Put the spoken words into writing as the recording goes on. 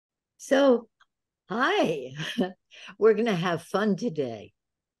So, hi, we're going to have fun today.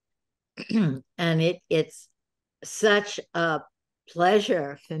 And it's such a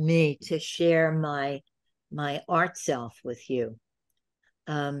pleasure for me to share my art self with you.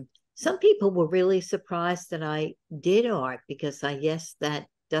 Some people were really surprised that I did art because I guess that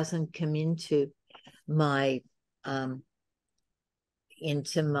doesn't come my um,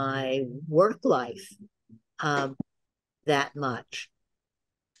 into my work life um, that much.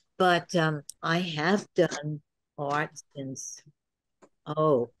 But I have done art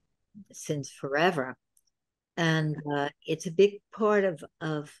oh, since forever. And it's a big part of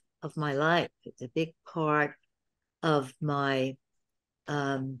my life. It's a big part of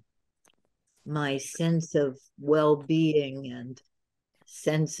um, my sense of well-being and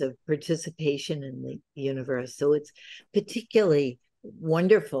sense of participation in the universe. So it's particularly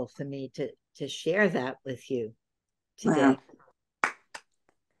wonderful for me to share that with you Wow. today.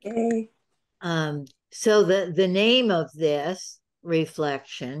 Okay. So the name of this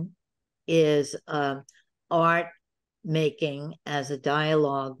reflection is art making as a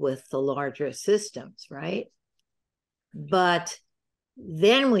dialogue with the larger systems, right? But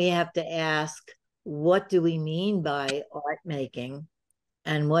then we have to ask, what do we mean by art making?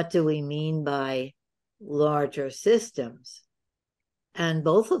 And what do we mean by larger systems? And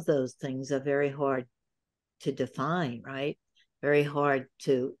both of those things are very hard to define, right? Very hard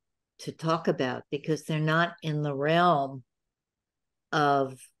to talk about because they're not in the realm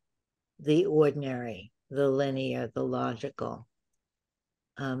of the ordinary, the linear, the logical.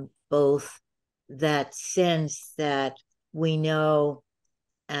 Both that sense that we know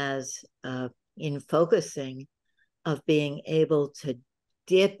as in focusing of being able to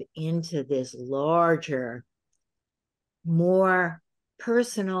dip into this larger, more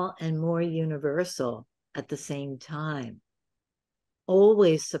personal and more universal at the same time,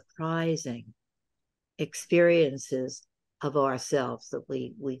 always surprising experiences of ourselves that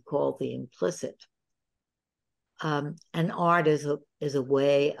we call the implicit. And art is a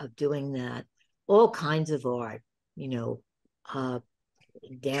way of doing that. All kinds of art, you know, uh,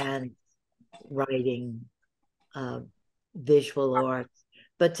 dance, writing, uh, visual arts.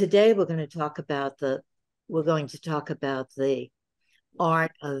 But today we're going to talk about the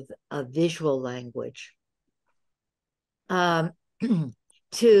art of visual language. Um,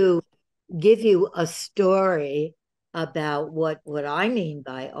 to give you a story about what I mean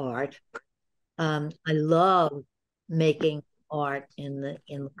by art, I love making art in the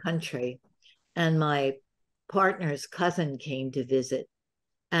country, and my partner's cousin came to visit,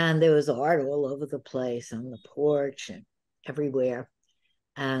 and there was art all over the place on the porch and everywhere.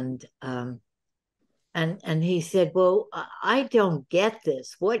 And and he said, "Well, I don't get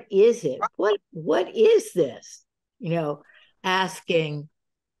this. What is it? What is this? You know, asking,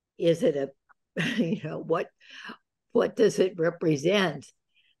 is it a, what does it represent?"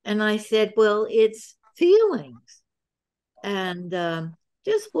 And I said, "Well, it's feelings." And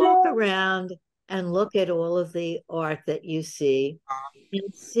just walk around and look at all of the art that you see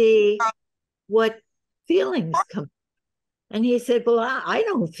and see what feelings come. And he said, "Well, I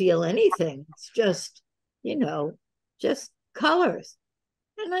don't feel anything. It's just, you know, just colors."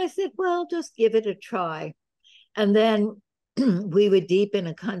 And I said, "Well, just give it a try." And then we were deep in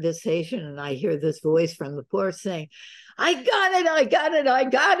a conversation, and I hear this voice from the porch saying, "I got it, I got it, I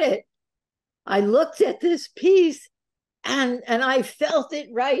got it." I looked at this piece and I felt it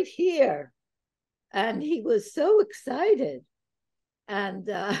right here. And he was so excited. And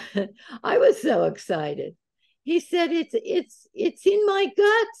I was so excited. He said, it's in my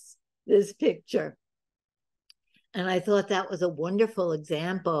guts, this picture." And I thought that was a wonderful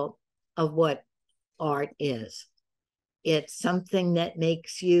example of what art is. It's something that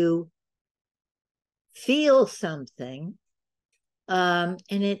makes you feel something, and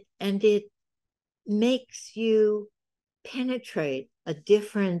it makes you penetrate a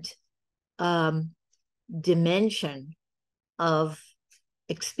different um, dimension of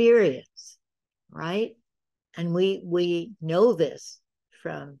experience, right? And we know this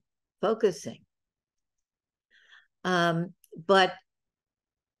from focusing, um, but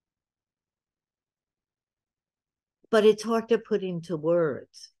it's hard to put into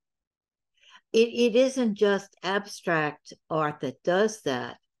words. It isn't just abstract art that does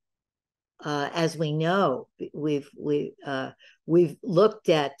that. As we know, we've looked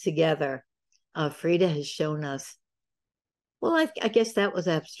at together. Frida has shown us. Well, I guess that was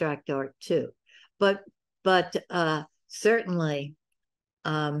abstract art too, but certainly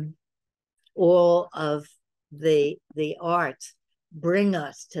um, all of the arts bring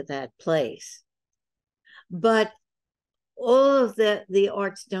us to that place. But all of the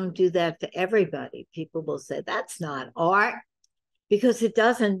arts don't do that for everybody. People will say that's not art because it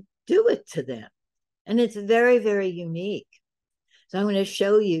doesn't do it to them. And it's very, very unique. So I'm going to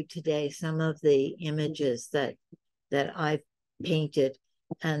show you today some of the images that I've painted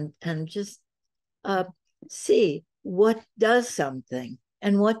and just see what does something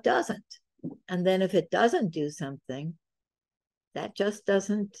and what doesn't. And then if it doesn't do something, that just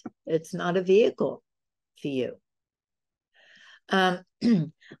doesn't, it's not a vehicle for you. I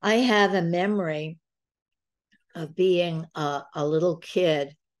have a memory of being a little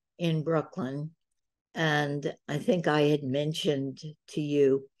kid in Brooklyn. And I think I had mentioned to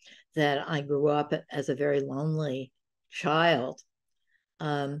you that I grew up as a very lonely child.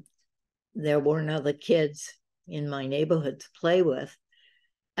 There weren't other kids in my neighborhood to play with.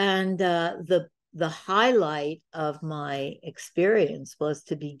 And the highlight of my experience was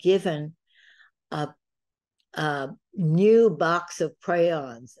to be given a new box of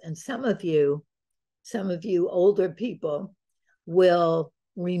crayons. And some of you older people will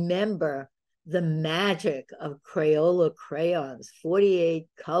remember the magic of Crayola crayons, 48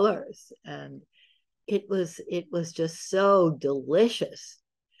 colors. And it was just so delicious.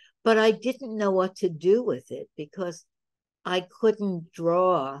 But I didn't know what to do with it because I couldn't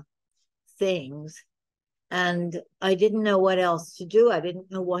draw things and I didn't know what else to do. I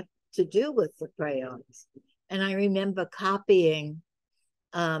didn't know what to do with the crayons. And I remember copying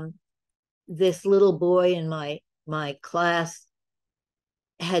this little boy in my class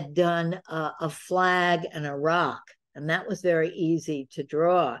had done a flag and a rock, and that was very easy to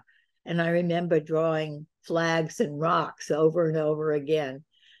draw. And I remember drawing flags and rocks over and over again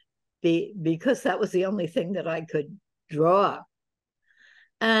because that was the only thing that I could draw.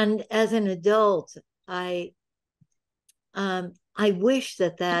 And as an adult, I wish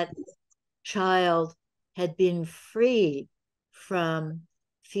that child had been freed from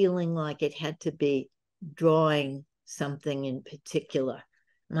feeling like it had to be drawing something in particular.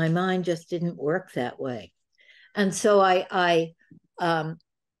 My mind just didn't work that way. And so I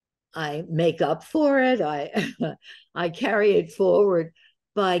make up for it. I carry it forward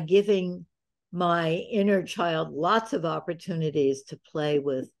by giving my inner child lots of opportunities to play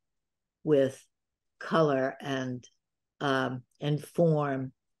with color and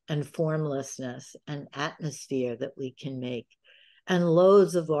form and formlessness and atmosphere that we can make, and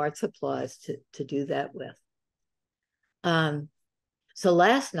loads of art supplies to do that with. So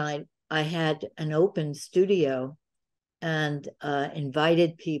last night I had an open studio and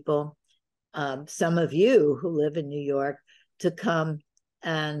invited people, some of you who live in New York, to come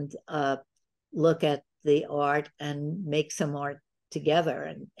and look at the art and make some art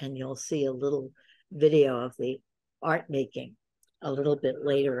together. And you'll see a little video of the art making a little bit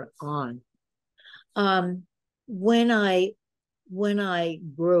later on. When I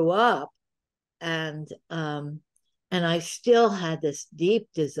grew up and I still had this deep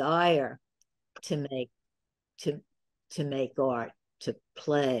desire to make art, to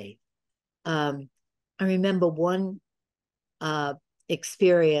play. I remember one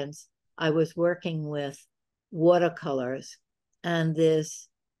experience. I was working with watercolors, and this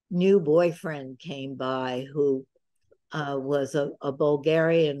new boyfriend came by who was a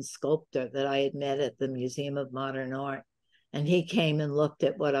Bulgarian sculptor that I had met at the Museum of Modern Art. And he came and looked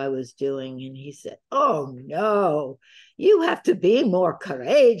at what I was doing, and he said, "Oh, no, you have to be more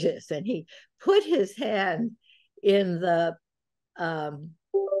courageous." And he put his hand in the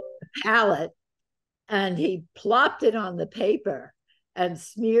palette, and he plopped it on the paper and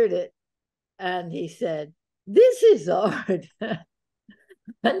smeared it. And he said, "This is art."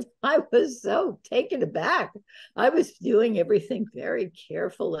 And I was so taken aback. I was doing everything very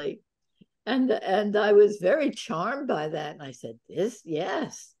carefully. And I was very charmed by that. And I said,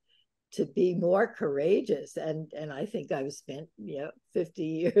 yes, to be more courageous. And I think I've spent 50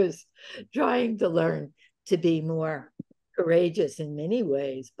 years trying to learn to be more courageous in many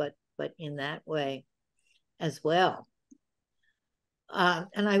ways, but in that way as well.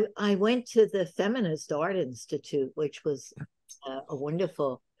 And I went to the Feminist Art Institute, which was a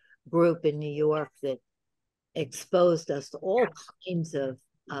wonderful group in New York that exposed us to all kinds of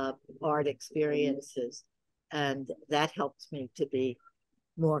art experiences, and that helped me to be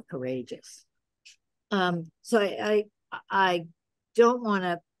more courageous. So I don't want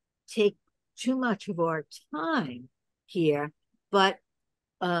to take too much of our time here, but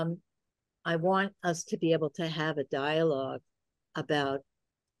I want us to be able to have a dialogue about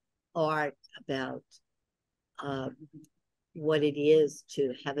art, about what it is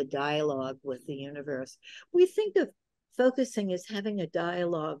to have a dialogue with the universe. We think of focusing as having a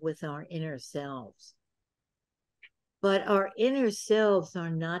dialogue with our inner selves. But our inner selves are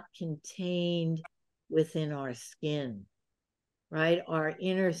not contained within our skin, right? Our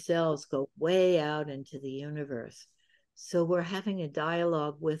inner selves go way out into the universe. So we're having a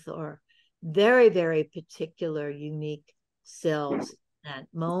dialogue with our very, very particular, unique selves in that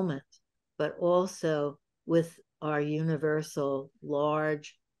moment, but also with our universal,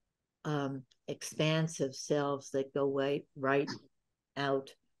 large, expansive selves that go right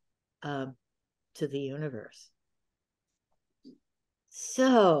out to the universe.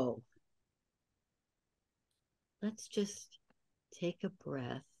 So let's just take a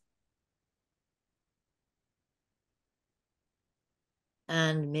breath.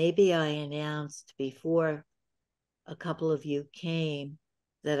 And maybe I announced before a couple of you came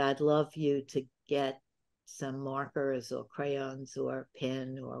that I'd love you to get some markers or crayons or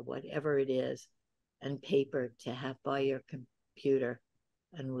pen or whatever it is and paper to have by your computer.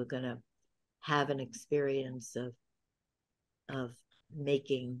 And we're going to have an experience of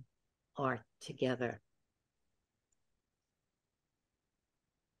making art together.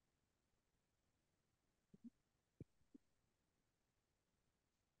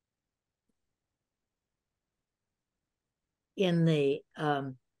 In the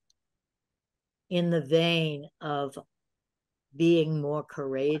vein of being more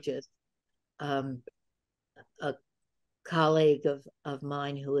courageous, a colleague of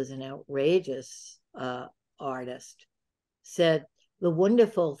mine who is an outrageous artist said, the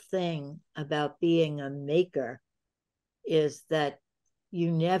wonderful thing about being a maker is that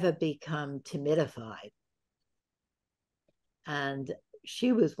you never become timidified. And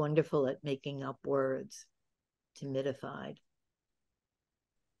she was wonderful at making up words, timidified.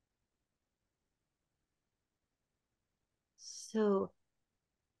 So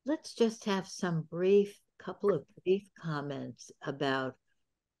let's just have some couple of brief comments about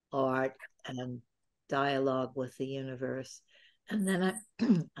art and dialogue with the universe. And then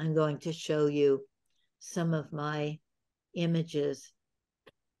I'm going to show you some of my images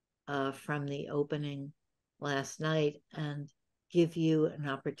from the opening last night and give you an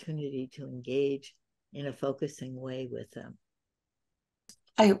opportunity to engage in a focusing way with them.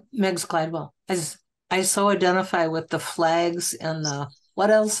 Megs Gladwell. I so identify with the flags and the, what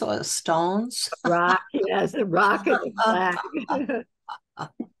else? Stones? Rock, yes, the rock and the flag.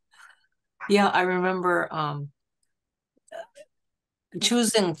 Yeah, I remember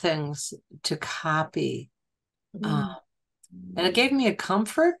choosing things to copy. And it gave me a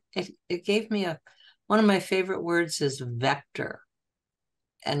comfort. It gave me one of my favorite words is vector.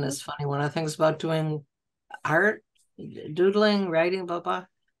 And it's funny, one of the things about doing art, doodling, writing, blah, blah,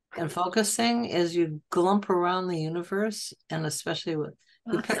 and focusing is you glump around the universe, and especially with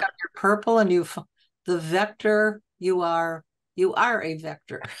you pick up your purple and the vector, you are a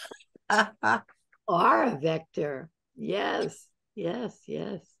vector. Are a vector. Yes, yes,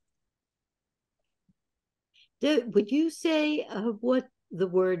 yes. Would you say what the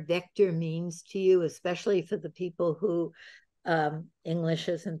word vector means to you, especially for the people who English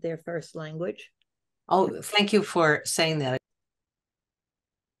isn't their first language? Oh, thank you for saying that.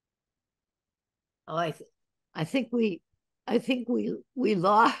 Oh, I think we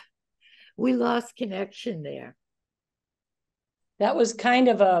lost connection there. That was kind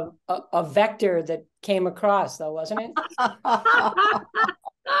of a vector that came across, though, wasn't it?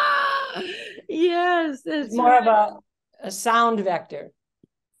 Yes, it's more right. of a sound vector.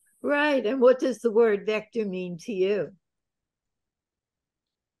 Right. And what does the word vector mean to you?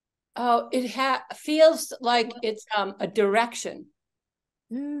 Oh, it feels like it's a direction.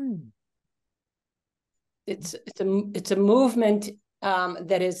 It's a movement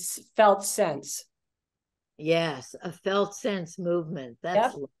that is felt sense. Yes, a felt sense movement.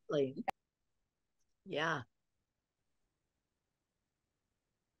 That's lovely. Yeah.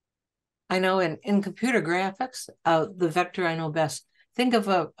 I know in computer graphics, the vector I know best. Think of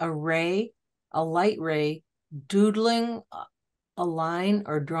a ray, a light ray, doodling a line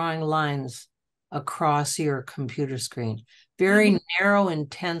or drawing lines across your computer screen. Very narrow,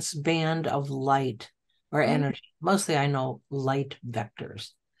 intense band of light or energy. Mostly I know light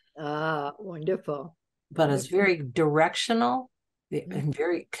vectors. Ah, wonderful. But it's very directional and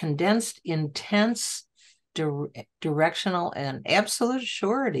very condensed, intense, directional, and absolute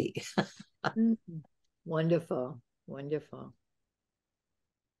surety. Wonderful, wonderful.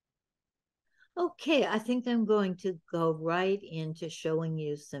 Okay, I think I'm going to go right into showing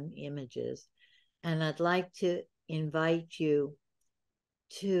you some images. And I'd like to invite you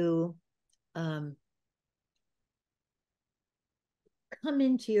to come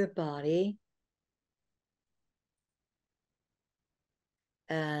into your body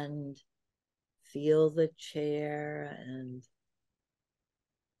and feel the chair and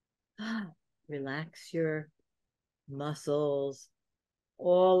relax your muscles,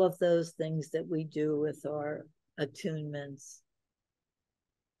 all of those things that we do with our attunements,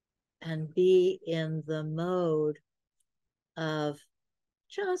 and be in the mode of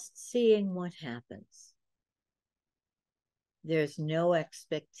just seeing what happens. There's no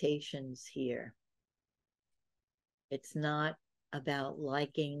expectations here. It's not about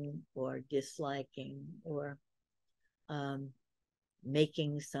liking or disliking or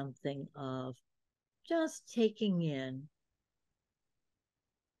making something of, just taking in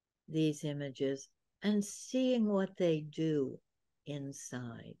these images and seeing what they do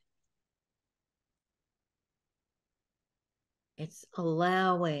inside. It's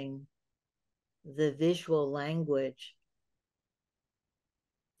allowing the visual language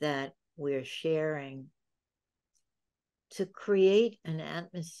that we're sharing to create an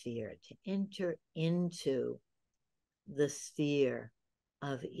atmosphere, to enter into the sphere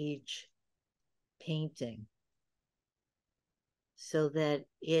of each painting so that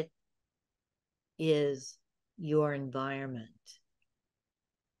it is your environment,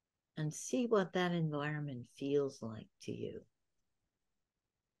 and see what that environment feels like to you.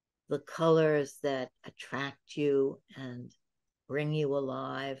 The colors that attract you and bring you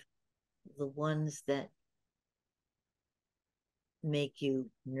alive, the ones that make you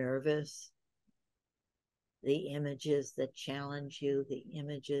nervous, the images that challenge you, the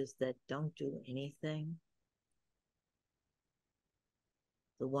images that don't do anything,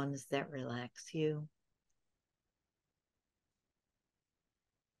 the ones that relax you.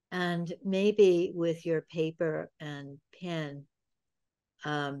 And maybe with your paper and pen,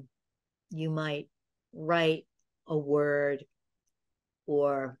 you might write a word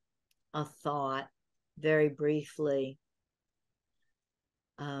or a thought very briefly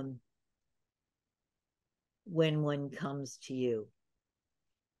when one comes to you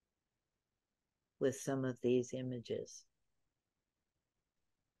with some of these images.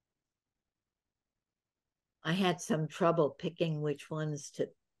 I had some trouble picking which ones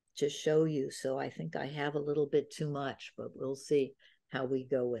to show you, so I think I have a little bit too much, but we'll see how we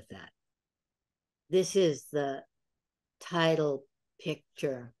go with that. This is the title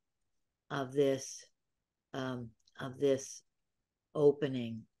picture of this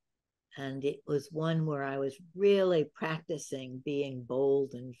opening, and it was one where I was really practicing being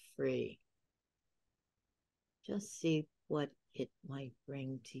bold and free. Just see what it might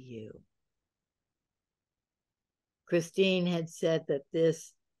bring to you. Christine had said that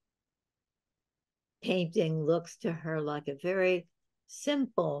this painting looks to her like a very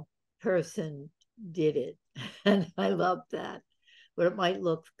simple person did it. And I love that, but it might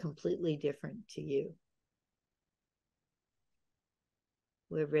look completely different to you.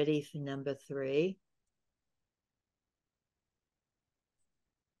 We're ready for number 3.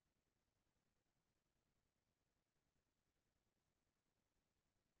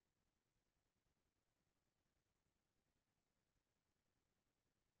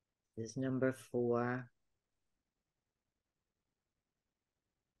 This is number 4.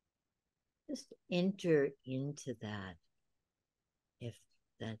 Just enter into that if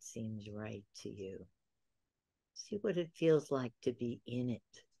that seems right to you. See what it feels like to be in it.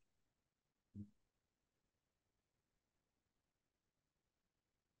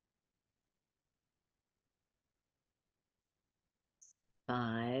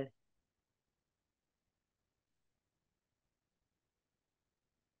 5.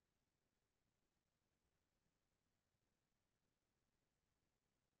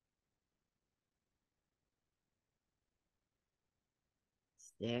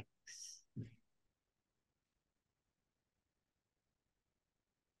 6.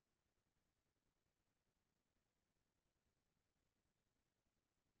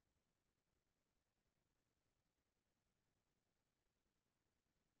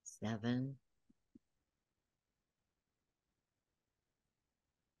 7.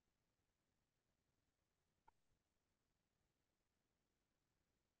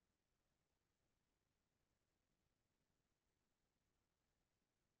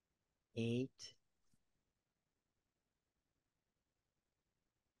 8.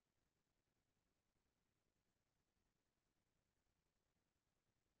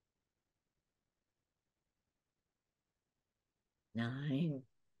 9.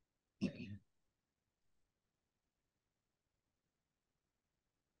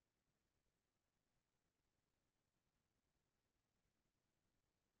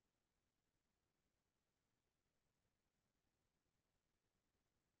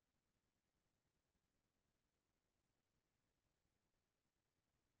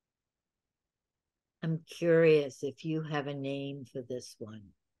 I'm curious if you have a name for this one.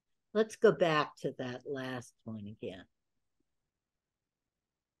 Let's go back to that last one again.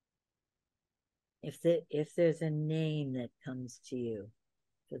 If there's a name that comes to you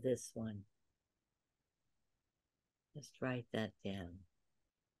for this one, just write that down.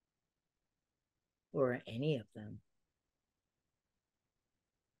 Or any of them.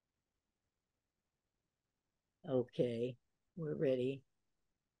 Okay, we're ready.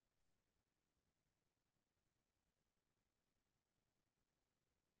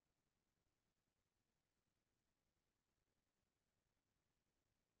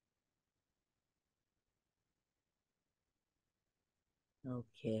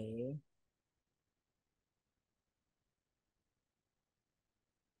 Okay.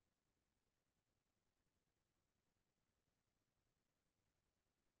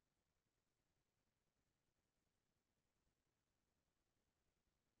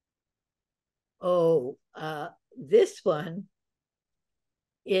 Oh, this one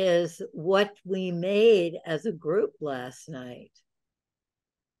is what we made as a group last night.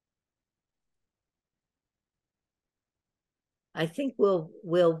 I think we'll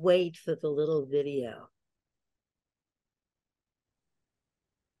wait for the little video.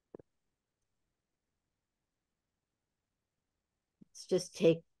 Let's just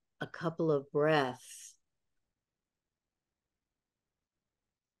take a couple of breaths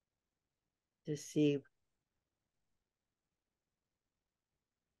to see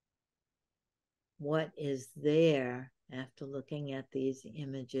what is there after looking at these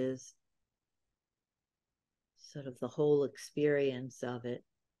images, sort of the whole experience of it.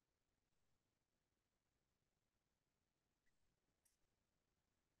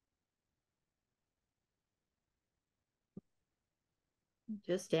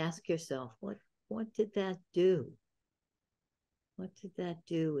 Just ask yourself, what did that do? What did that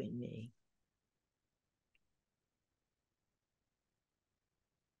do in me?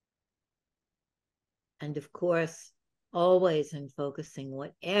 And of course, always in focusing,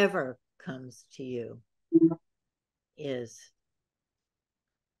 whatever comes to you is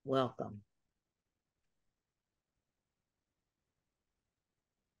welcome.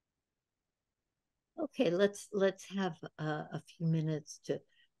 Okay, let's have a few minutes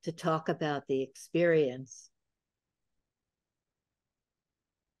to talk about the experience.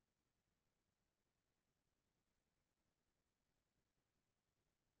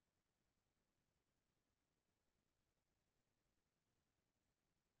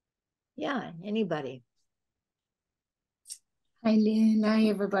 Yeah, anybody. Hi, Lynn. Hi,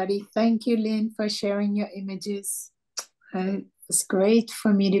 everybody. Thank you, Lynn, for sharing your images. It was great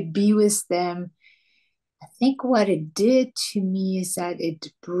for me to be with them. I think what it did to me is that it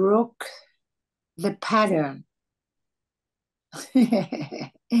broke the pattern. Broke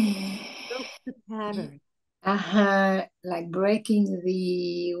the pattern. Like breaking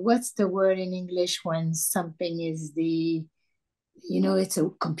the, what's the word in English when something is the, it's a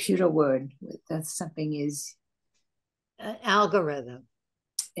computer word. That something is. An algorithm.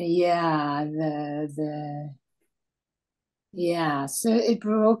 Yeah, so it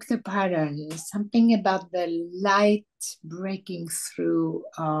broke the pattern. Something about the light breaking through,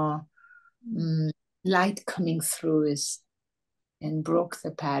 light coming through and broke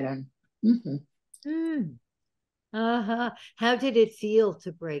the pattern. How did it feel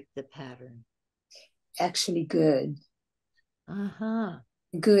to break the pattern? Actually good.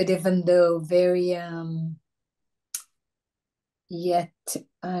 Good, even though very yet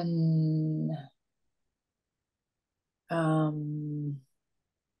unorganized.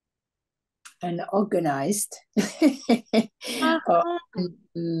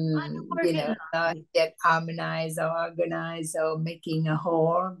 Not yet harmonized or organized or making a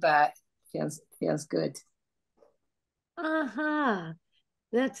whole, but feels good.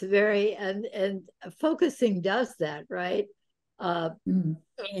 That's very, and focusing does that, right?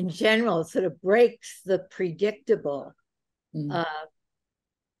 In general, sort of breaks the predictable.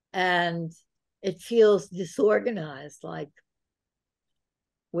 And it feels disorganized, like,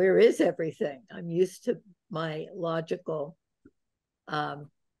 where is everything? I'm used to my logical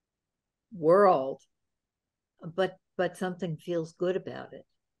world, but something feels good about it.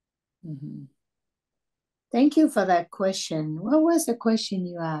 Thank you for that question. What was the question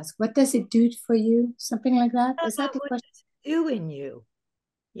you asked? What does it do for you? Something like that? Is that the question? What does it do in you?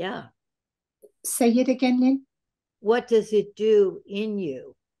 Yeah. Say it again, Lynn. What does it do in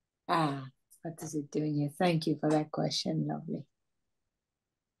you? What does it do in you? Thank you for that question. Lovely.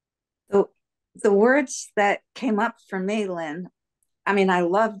 The words that came up for me, Lynn, I mean, I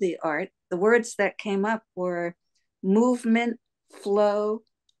love the art. The words that came up were movement, flow,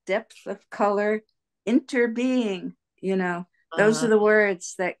 depth of color, interbeing, those are the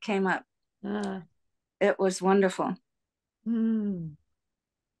words that came up. It was wonderful. Thank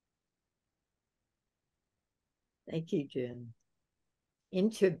you, Jen.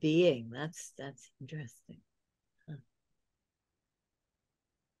 Interbeing, that's interesting.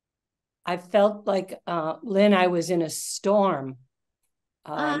 I felt like, Lynn, I was in a storm.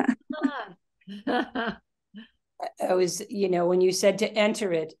 I was, when you said to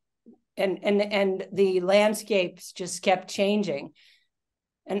enter it, and the landscapes just kept changing.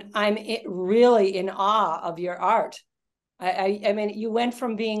 And I'm really in awe of your art. I mean, you went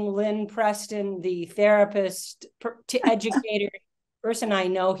from being Lynn Preston, the therapist to educator, person I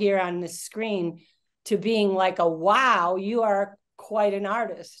know here on the screen, to being like wow, you are quite an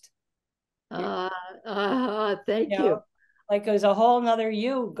artist. Thank you. Like there's a whole nother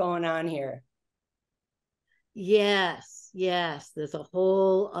you going on here. Yes, there's a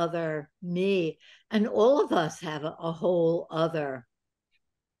whole other me, and all of us have a whole other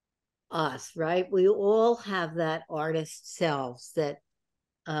us, right? We all have that artist selves that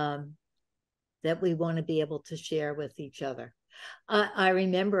we want to be able to share with each other. I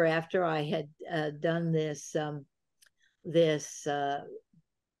remember after I had done this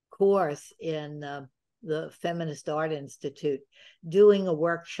course in the Feminist Art Institute, doing a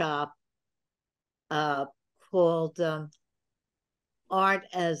workshop called Art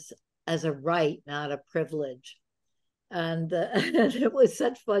as a Right, Not a Privilege. And it was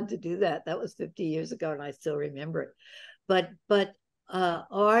such fun to do that. That was 50 years ago, and I still remember it. But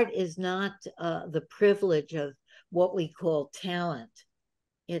art is not the privilege of what we call talent.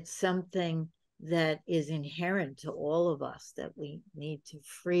 It's something that is inherent to all of us that we need to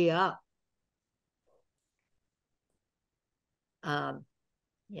free up.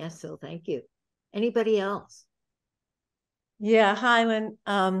 Yes, so thank you. Anybody else? Yeah, hi, Lynn.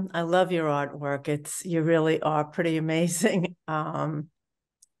 I love your artwork. You really are pretty amazing. What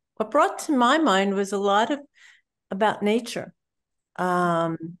brought to my mind was a lot about nature.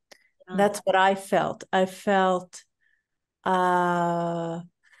 That's what I felt. I felt, the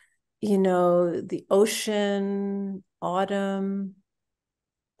ocean, autumn,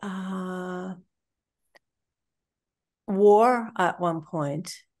 war at one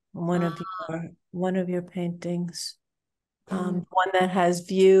point. One of your paintings. One that has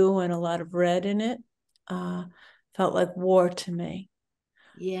view and a lot of red in it, felt like war to me.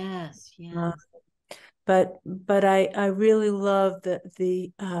 Yes. But I really love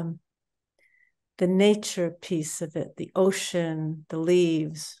the nature piece of it, the ocean, the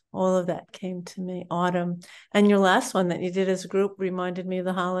leaves, all of that came to me. Autumn, and your last one that you did as a group reminded me of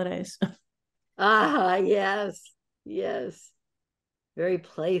the holidays. Yes. Very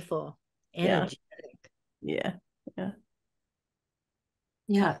playful, energetic. Yeah.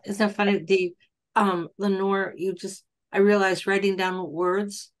 Yeah, isn't that funny? Lenore, I realized writing down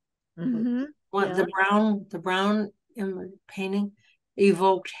words. The brown in the painting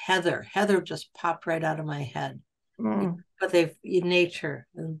evoked Heather. Heather just popped right out of my head. But nature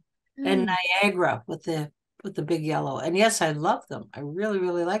and Niagara with the big yellow. And yes, I love them. I really,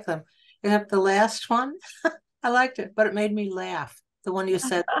 really like them. Except the last one, I liked it, but it made me laugh. The one you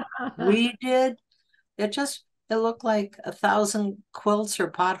said we did, it looked like 1,000 quilts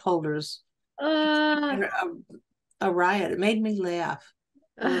or potholders. A riot. It made me laugh.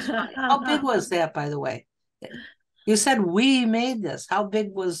 It was funny. How big was that, by the way? You said we made this. How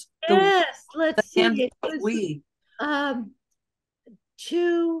big was let's see. It was we?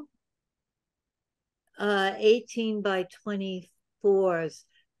 2 18 by 24s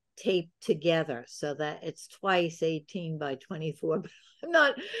taped together, so that it's twice 18 by 24. But I'm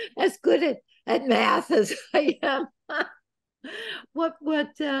not as good at math as I am. What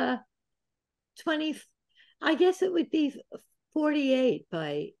 20? I guess it would be 48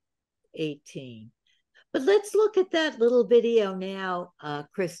 by 18. But let's look at that little video now,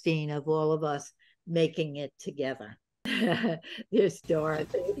 Christine, of all of us making it together. There's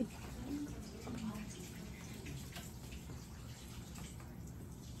Dorothy.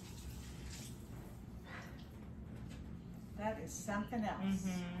 That is something else.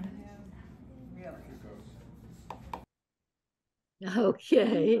 Really.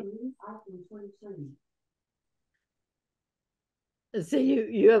 Okay. So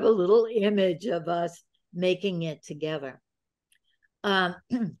you have a little image of us making it together.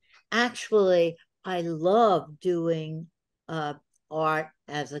 Actually, I love doing art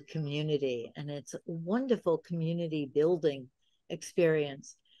as a community, and it's a wonderful community building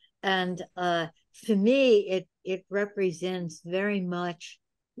experience. And for me, it represents very much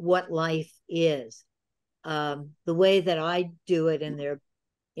what life is. The way that I do it, and there are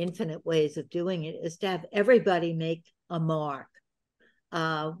infinite ways of doing it, is to have everybody make a mark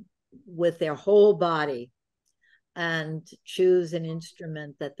with their whole body and choose an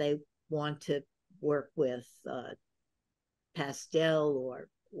instrument that they want to work with, pastel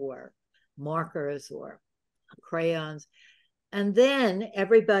or markers or crayons. And then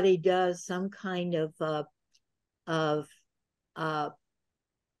everybody does some kind of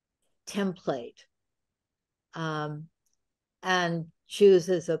template, and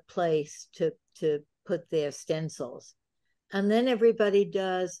chooses a place to put their stencils. And then everybody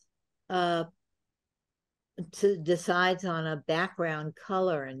does decides on a background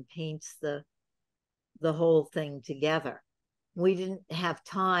color and paints the whole thing together. We didn't have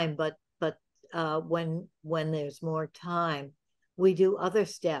time, but when there's more time, we do other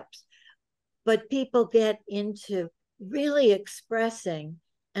steps. But people get into really expressing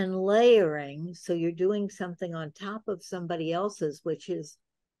and layering. So you're doing something on top of somebody else's, which is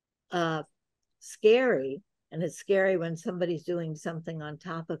scary. And it's scary when somebody's doing something on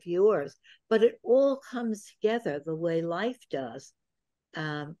top of yours. But it all comes together the way life does,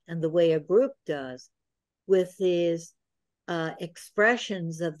 and the way a group does, with these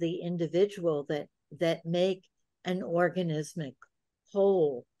expressions of the individual that make an organismic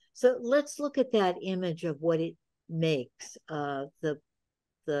whole. So let's look at that image of what it makes,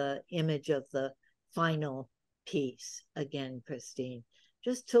 the image of the final piece again, Christine,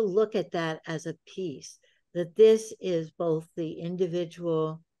 just to look at that as a piece, that this is both the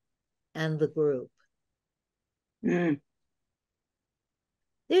individual and the group. Mm.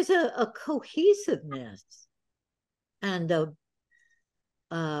 There's a cohesiveness and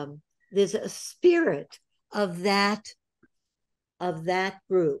there's a spirit of that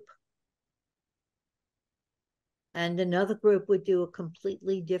group. And another group would do a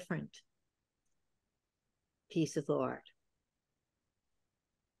completely different piece of art.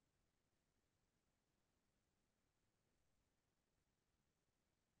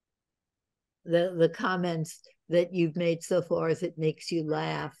 The comments that you've made so far is it makes you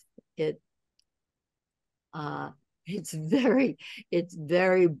laugh. It's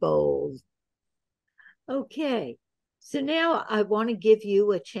very bold. Okay, so now I want to give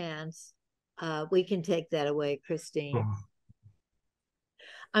you a chance. We can take that away, Christine.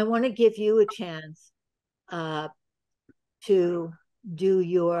 I want to give you a chance to do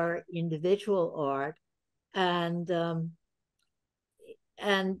your individual art, and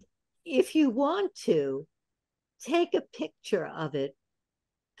if you want to, take a picture of it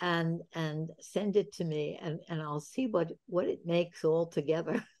and send it to me, and I'll see what it makes all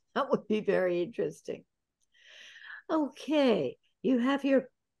together. That would be very interesting. Okay, you have your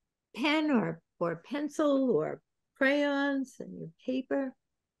pen or pencil or crayons and your paper.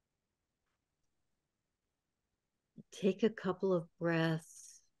 Take a couple of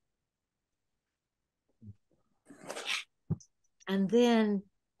breaths. And then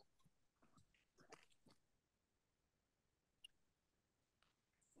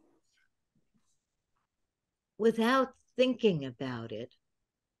without thinking about it,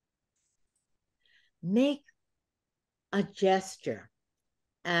 make a gesture.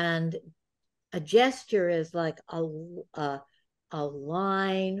 And a gesture is like a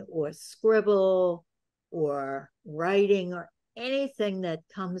line or scribble or writing or anything that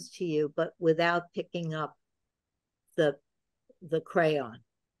comes to you, but without picking up the crayon.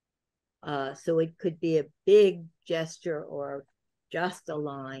 So it could be a big gesture or just a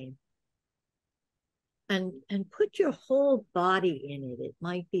line. And put your whole body in it. It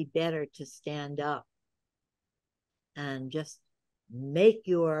might be better to stand up and just make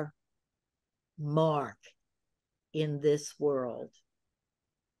your mark in this world.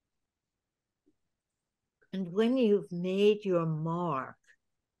 And when you've made your mark,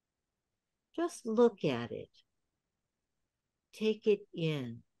 just look at it. Take it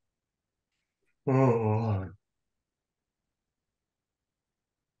in.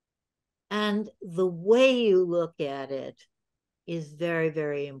 And the way you look at it is very,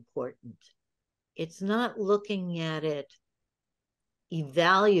 very important. It's not looking at it,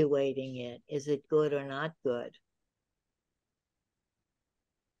 evaluating it. Is it good or not good?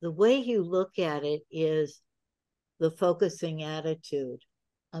 The way you look at it is the focusing attitude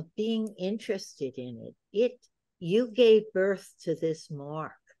of being interested in it. You gave birth to this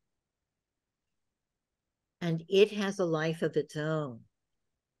mark, and it has a life of its own.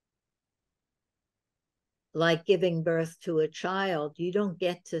 Like giving birth to a child, you don't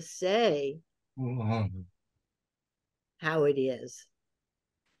get to say how it is.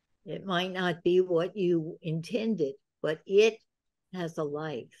 It might not be what you intended, but it has a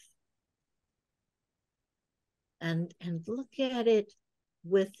life. And look at it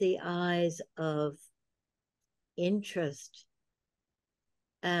with the eyes of interest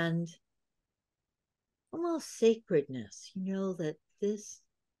and almost sacredness, that this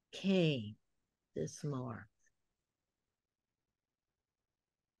came, this mark.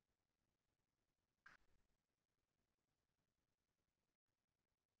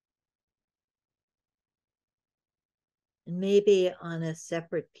 And maybe on a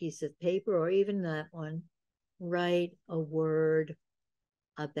separate piece of paper, or even that one, write a word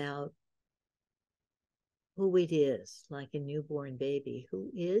about who it is, like a newborn baby. Who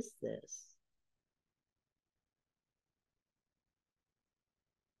is this?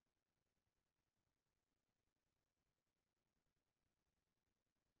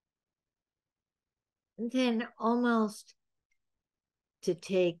 And then almost to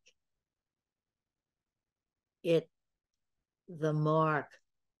take it, the mark,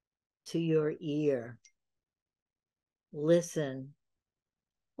 to your ear. Listen.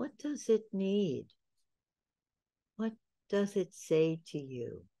 What does it need? What does it say to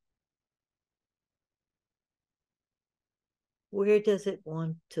you? Where does it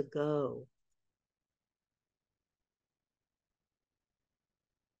want to go?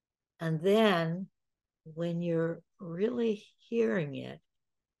 And then, when you're really hearing it,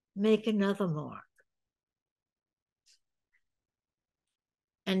 make another mark.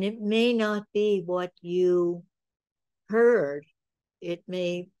 And it may not be what you heard. It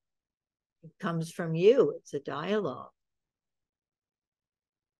comes from you. It's a dialogue.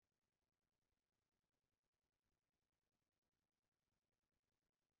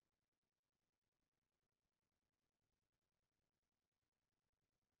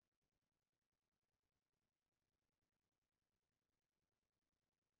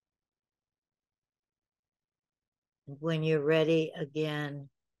 When you're ready again,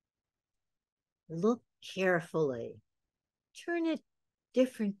 look carefully. Turn it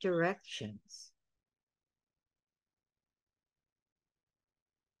different directions.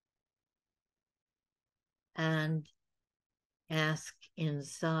 And ask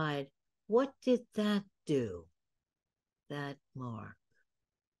inside, what did that do? That mark.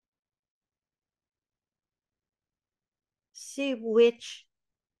 See which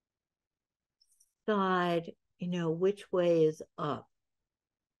side, which way is up.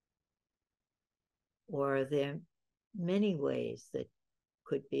 Or are there many ways that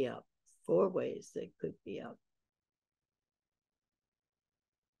could be up? 4 ways that could be up.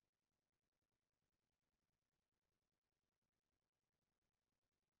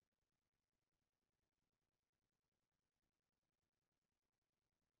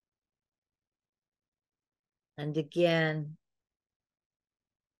 And again,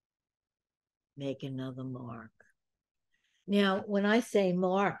 make another mark. Now, when I say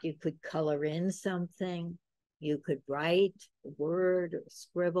mark, you could color in something. You could write a word or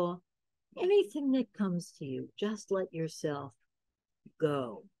scribble. Anything that comes to you, just let yourself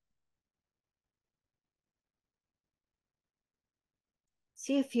go.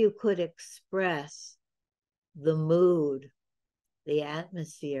 See if you could express the mood, the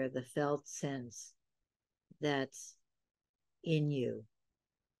atmosphere, the felt sense that's in you.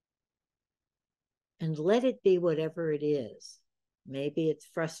 And let it be whatever it is. Maybe it's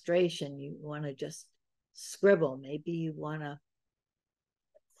frustration. You want to just scribble. Maybe you want to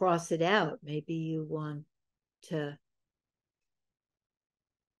cross it out. Maybe you want to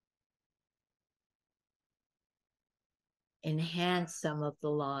enhance some of the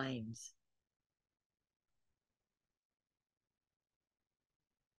lines.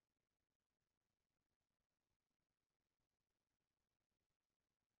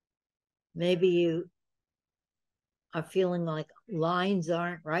 Maybe you are feeling like lines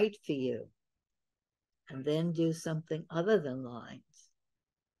aren't right for you, and then do something other than lines.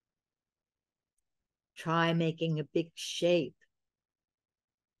 Try making a big shape.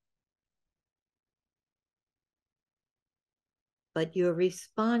 But you're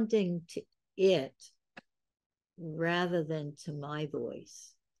responding to it rather than to my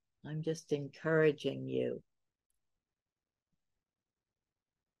voice. I'm just encouraging you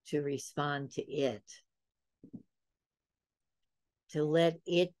to respond to it, to let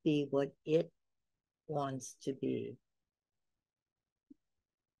it be what it wants to be.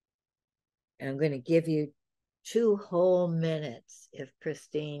 And I'm going to give you 2 whole minutes, if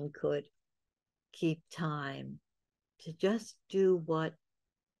Christine could keep time, to just do what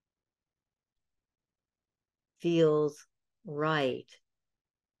feels right.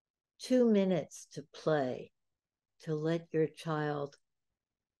 2 minutes to play, to let your child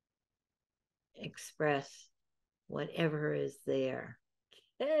express whatever is there.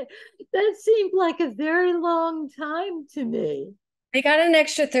 That seemed like a very long time to me. They got an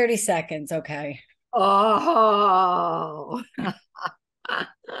extra 30 seconds. Okay. Oh.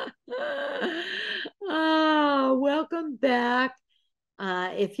 Oh, welcome back.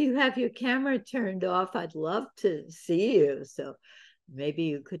 If you have your camera turned off, I'd love to see you. So maybe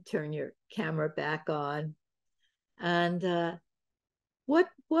you could turn your camera back on. And what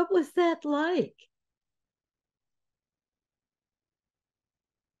was that like?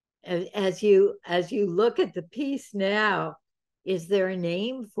 As you look at the piece now, is there a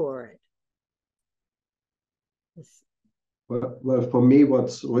name for it? Well, for me,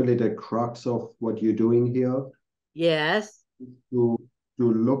 what's really the crux of what you're doing here, Yes. to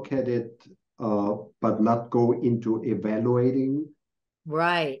look at it, but not go into evaluating,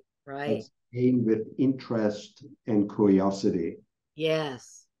 Right, but right. staying with interest and curiosity.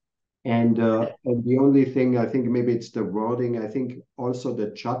 Yes. And the only thing, I think maybe it's the wording. I think also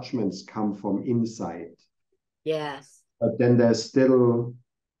the judgments come from inside. Yes. But then there's still,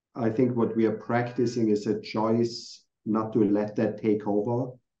 I think what we are practicing is a choice not to let that take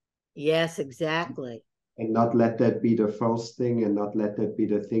over. Yes, exactly. And not let that be the first thing, and not let that be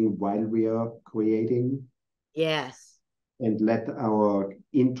the thing while we are creating. Yes. And let our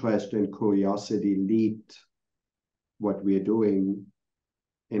interest and curiosity lead what we're doing,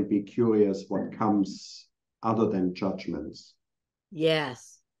 and be curious what comes other than judgments.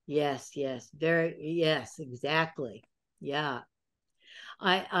 Yes. Yes. Yes. Very, yes, exactly. Yeah.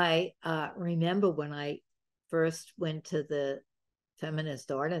 I remember when I first went to the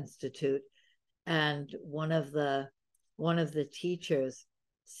Feminist Art Institute, and one of the teachers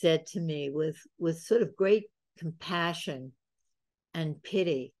said to me with sort of great compassion and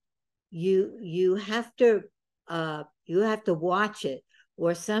pity, you have to watch it,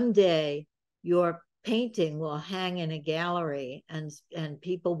 or someday your painting will hang in a gallery, and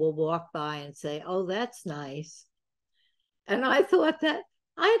people will walk by and say, oh, that's nice. And I thought that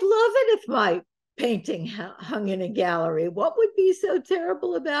I'd love it if my painting hung in a gallery. What would be so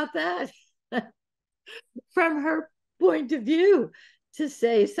terrible about that? From her point of view, to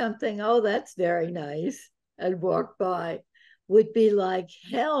say something, oh, that's very nice, and walk by, would be like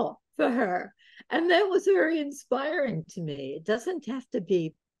hell for her. And that was very inspiring to me. It doesn't have to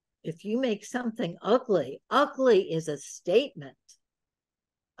be, if you make something ugly, ugly is a statement.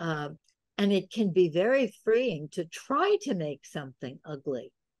 And it can be very freeing to try to make something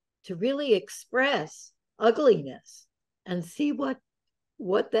ugly, to really express ugliness and see what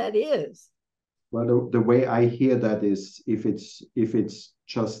that is. Well, the way I hear that is, if it's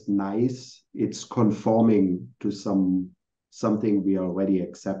just nice, it's conforming to something we already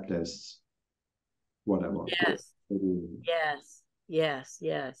accept as whatever. Yes. Yes. Yes.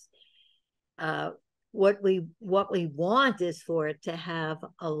 Yes. What we want is for it to have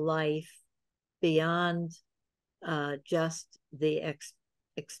a life beyond just the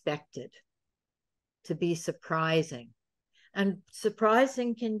expected, to be surprising, and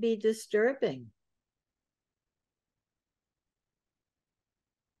surprising can be disturbing.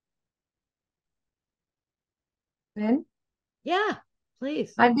 Lynn? Yeah,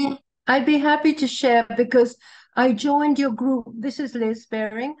 please. I'd be happy to share, because I joined your group. This is Liz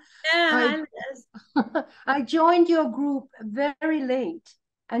Baring. Yeah, I joined your group very late,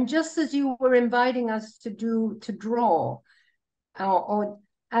 and just as you were inviting us to draw,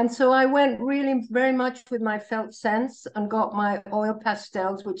 and so I went really very much with my felt sense and got my oil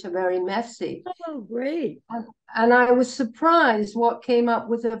pastels, which are very messy. oh, great. And I was surprised what came up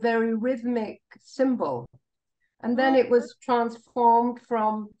was a very rhythmic symbol. And then it was transformed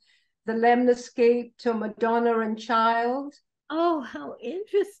from the lemniscape to Madonna and Child. Oh, how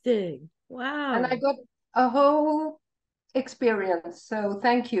interesting. Wow. And I got a whole experience. So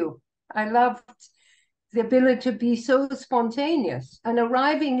thank you. I loved the ability to be so spontaneous and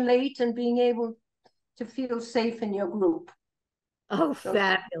arriving late and being able to feel safe in your group. Oh, so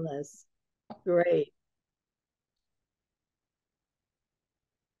fabulous. Great.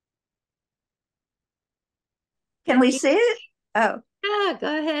 Can we see it? Oh. Yeah,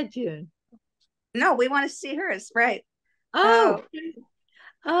 go ahead, June. No, we want to see hers, right? Oh,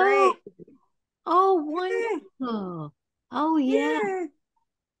 great. Oh, wonderful. Oh, yeah.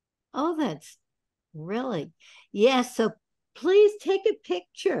 Oh, that's really, yes. So please take a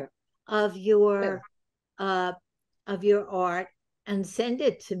picture of your art and send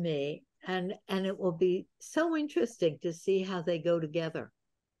it to me, and it will be so interesting to see how they go together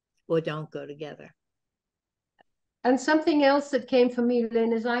or don't go together. And something else that came for me,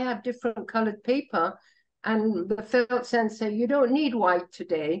 Lynn, is I have different colored paper, and the felt sense said, you don't need white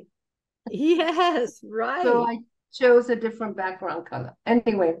today. Yes, right. So I chose a different background color.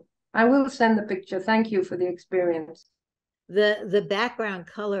 Anyway, I will send the picture. Thank you for the experience. the background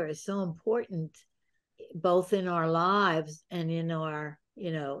color is so important both in our lives and in our,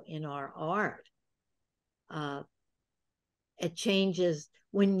 in our art. It changes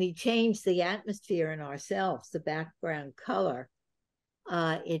when we change the atmosphere in ourselves, the background color,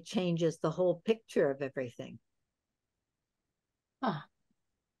 it changes the whole picture of everything.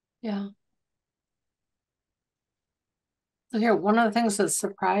 Yeah. So here, one of the things that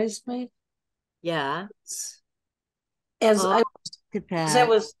surprised me. Yeah. As I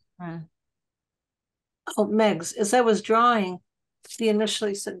was Megs, as I was drawing, she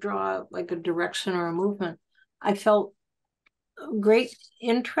initially said draw like a direction or a movement. I felt great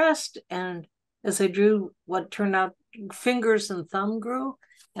interest, and as I drew, what turned out fingers and thumb grew,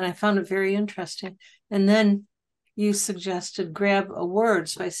 and I found it very interesting. And then you suggested grab a word,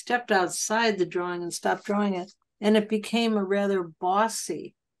 so I stepped outside the drawing and stopped drawing it, and it became a rather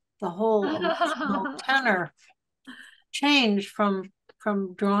bossy. The whole emotional tenor changed from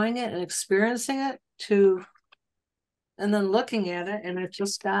drawing it and experiencing it to, and then looking at it, and it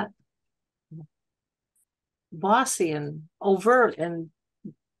just got bossy and overt and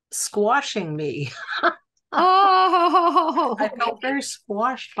squashing me. Oh, I felt very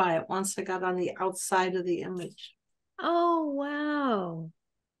squashed by it once I got on the outside of the image. Oh, wow.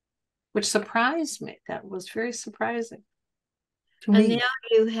 Which surprised me. That was very surprising to And me. now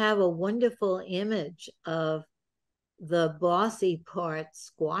you have a wonderful image of the bossy part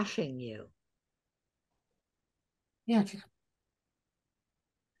squashing you. Yeah.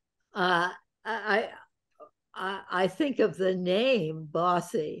 I think of the name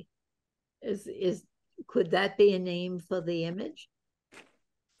bossy. Could that be a name for the image?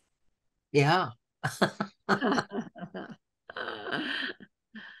 Yeah.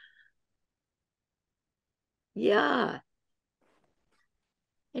 Yeah.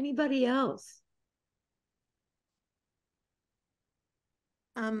 Anybody else?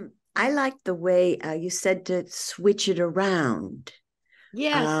 I like the way you said to switch it around.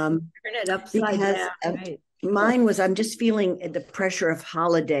 Yes, turn it upside down. Right. Mine was, I'm just feeling the pressure of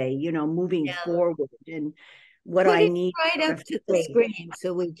holiday, moving forward, and what Put I it need right up to the screen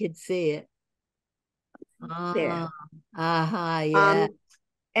so we could see it. There. Yeah.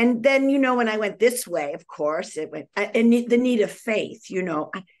 And then, when I went this way, of course, it went, and the need of faith,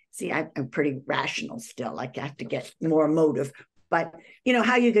 I'm pretty rational still. Like I have to get more emotive, but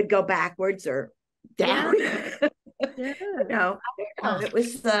how you could go backwards or down. Yeah. It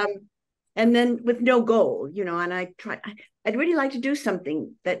was, and then with no goal, and I'd really like to do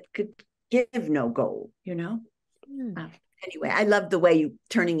something that could give no goal, Anyway, I love the way you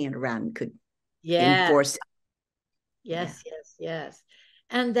turning it around could enforce it. Yes.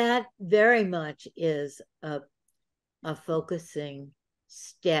 And that very much is a focusing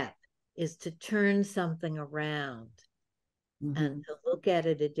step, is to turn something around and to look at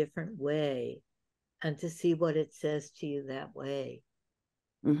it a different way and to see what it says to you that way.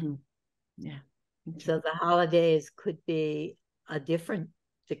 Yeah. So the holidays could be a different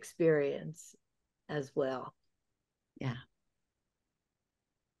experience as well. Yeah.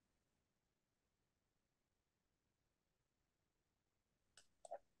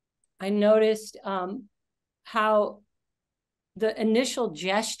 I noticed how the initial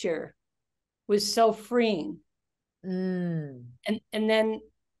gesture was so freeing. And then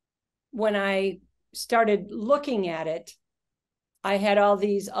when I started looking at it, I had all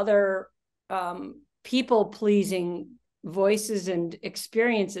these other people-pleasing voices and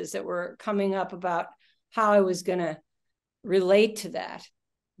experiences that were coming up about how I was going to relate to that.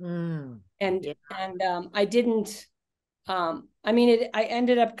 I didn't, I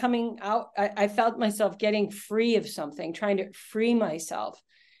ended up coming out, I felt myself getting free of something, trying to free myself,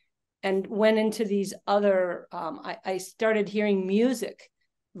 and went into these other, I started hearing music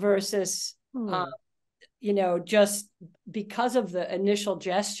versus, just because of the initial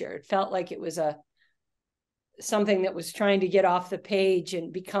gesture. It felt like it was something that was trying to get off the page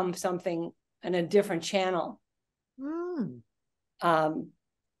and become something in a different channel.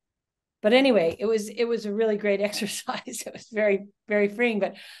 But anyway, it was a really great exercise. It was very, very freeing.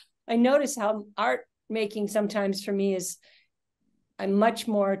 But I notice how art making sometimes for me is, I'm much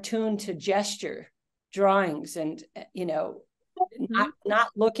more attuned to gesture drawings and, not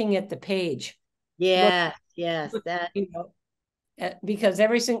looking at the page. Yes, that. Because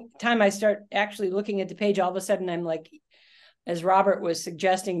every single time I start actually looking at the page, all of a sudden I'm like, as Robert was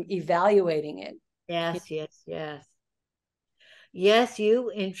suggesting, evaluating it. Yes. Yes, you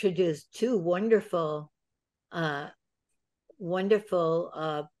introduced two wonderful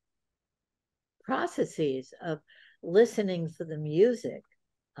processes of listening for the music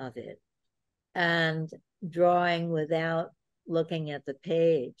of it and drawing without looking at the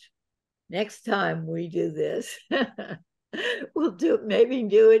page. Next time we do this, we'll maybe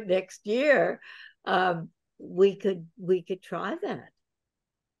do it next year. We could try that.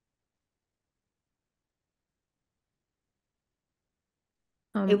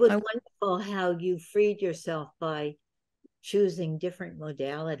 It was wonderful how you freed yourself by choosing different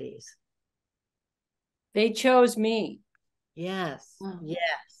modalities. They chose me. Yes,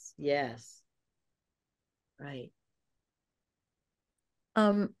 yes, yes. Right.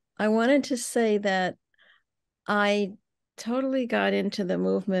 I wanted to say that I totally got into the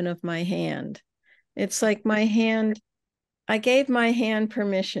movement of my hand. It's like my hand, I gave my hand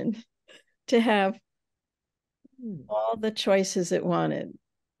permission to have all the choices it wanted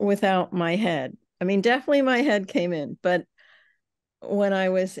without my head. I mean, definitely my head came in, but when I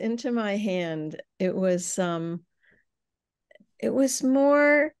was into my hand, it was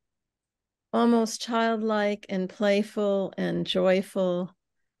more almost childlike and playful and joyful.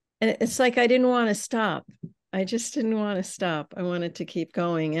 And it's like I didn't want to stop. I just didn't want to stop. I wanted to keep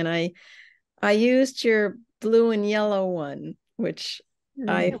going. And I used your blue and yellow one, which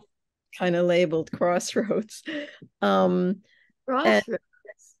I kind of labeled Crossroads. Crossroads.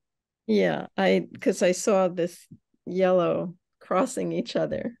 Yeah, because I saw this yellow crossing each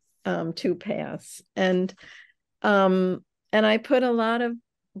other, two paths. And I put a lot of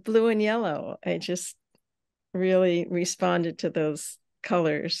blue and yellow. I just really responded to those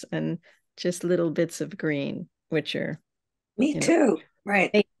colors and just little bits of green, which are me too.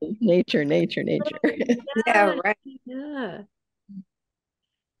 Right. Nature. Yeah, right. Yeah.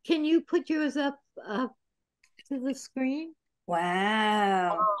 Can you put yours up to the screen?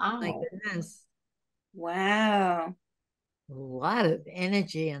 Wow. Oh my goodness. Wow. A lot of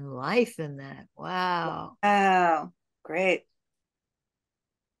energy and life in that. Wow. Wow. Great.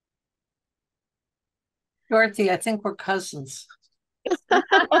 Dorothy, I think we're cousins.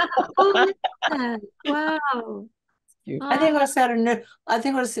 Oh, yeah. Wow. I think it was that. I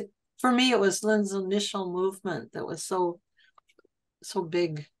think it was, for me, it was Lynn's initial movement that was so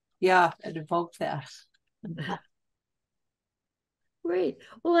big. Yeah, it evoked that. Great.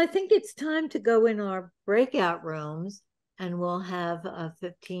 Well, I think it's time to go in our breakout rooms, and we'll have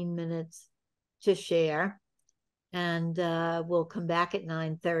 15 minutes to share, and we'll come back at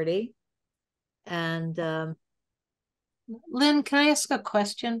 9:30. And Lynn, can I ask a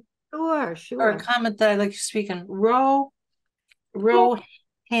question? Sure. Or a comment that I'd like to speak on? Ro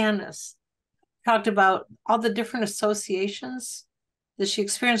Hannes talked about all the different associations that she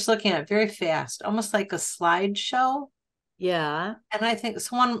experienced looking at very fast, almost like a slideshow. Yeah. And I think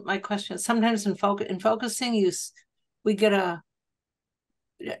so. One of my questions, sometimes in focusing, we get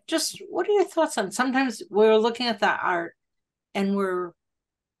just what are your thoughts on? Sometimes we're looking at the art and we're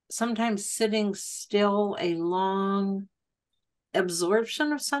sometimes sitting still a long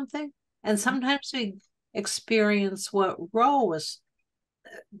absorption of something, and sometimes we experience what Ro was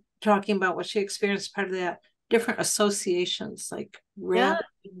talking about, what she experienced, part of that, different associations, like Yeah.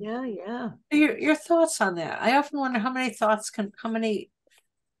 Your thoughts on that? I often wonder how many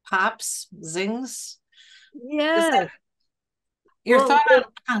pops, zings. Yeah. Your thought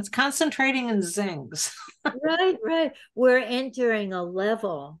on concentrating and zings. Right. We're entering a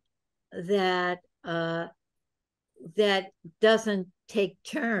level that that doesn't take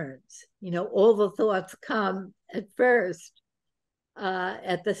turns. All the thoughts come at first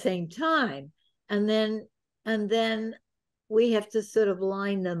at the same time, and then we have to sort of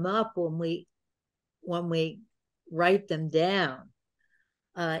line them up when we write them down.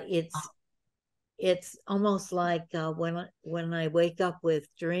 It's almost like when I wake up with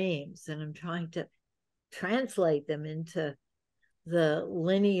dreams and I'm trying to translate them into the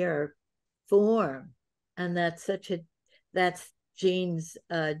linear form, and that's Jean's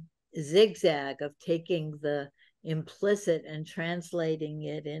zigzag of taking the implicit and translating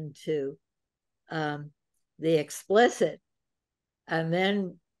it into the explicit, and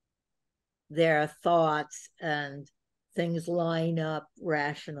then there are thoughts and things line up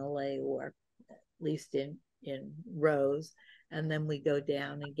rationally, or at least in rows, and then we go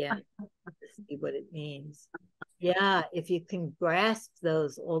down again to see what it means. Yeah, if you can grasp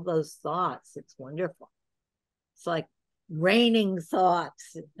all those thoughts, it's wonderful. It's like raining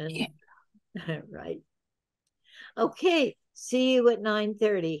thoughts. And, right. Okay, see you at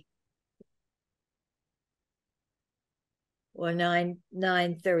 9:30 or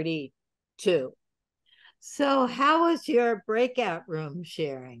 9:32. So how was your breakout room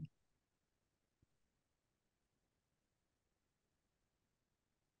sharing?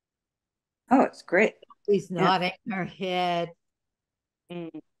 Oh, it's great. She's nodding her head.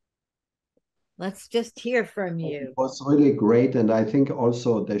 Let's just hear from you. It was really great. And I think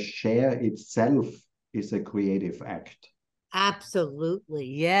also the share itself is a creative act. Absolutely.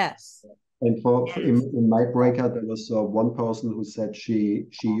 Yes. And in my breakout, there was one person who said she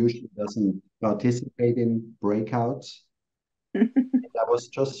usually doesn't participate in breakouts. And I was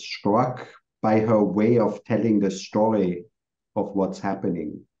just struck by her way of telling the story of what's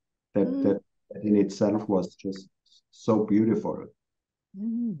happening. That in itself was just so beautiful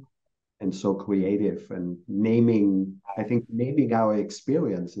and so creative. And I think naming our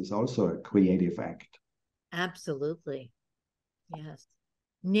experience is also a creative act. Absolutely. Yes.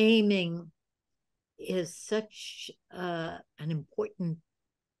 Naming is such an important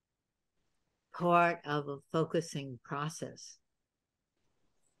part of a focusing process.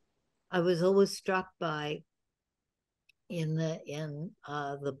 I was always struck by in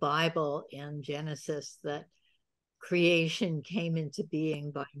the Bible in Genesis that creation came into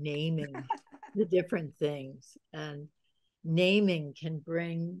being by naming the different things, and naming can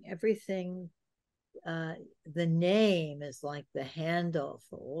bring everything. The name is like the handle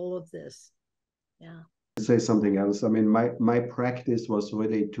for all of this. Yeah. Say something else. I mean, my practice was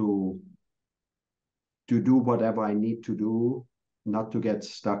really to do whatever I need to do, not to get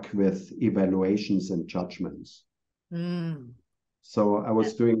stuck with evaluations and judgments. So I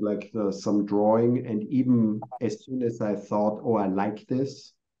was doing like some drawing, and even as soon as I thought, oh, I like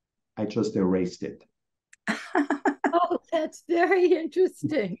this, I just erased it. Oh, that's very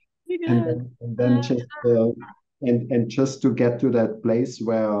interesting. And then just and just to get to that place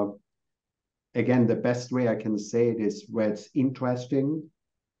where, again, the best way I can say it is where it's interesting,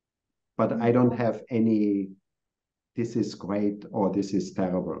 but I don't have any, this is great or this is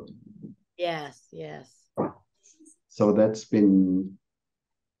terrible. Yes, yes. So that's been,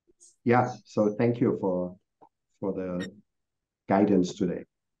 yeah. So thank you for the guidance today.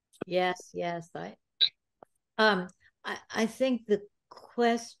 Yes, yes. I think the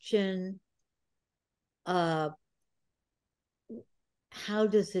question, how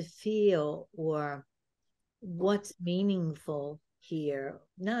does it feel, or what's meaningful here?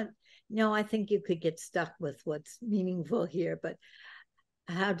 No, I think you could get stuck with what's meaningful here, but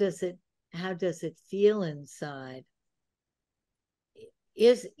how does it feel inside?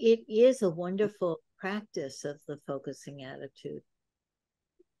 It is a wonderful practice of the focusing attitude.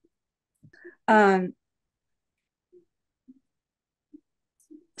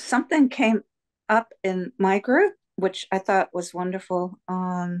 Something came up in my group, which I thought was wonderful,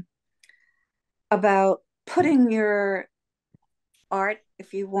 about putting your art,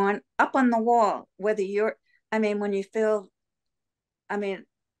 if you want, up on the wall, whether when you feel,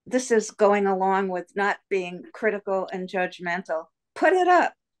 this is going along with not being critical and judgmental. Put it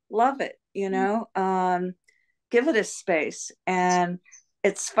up, love it, give it a space. And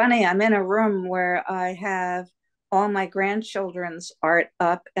it's funny, I'm in a room where I have all my grandchildren's art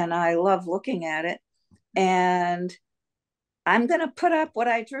up, and I love looking at it. And I'm going to put up what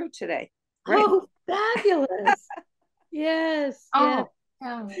I drew today. Right? Oh, fabulous. Yes. Oh,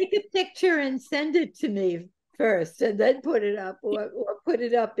 yeah. Take a picture and send it to me first, and then put it up, or put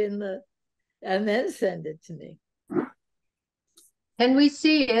it up and then send it to me. Can we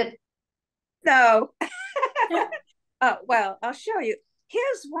see it? No. Well, I'll show you.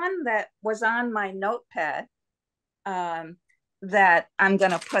 Here's one that was on my notepad that I'm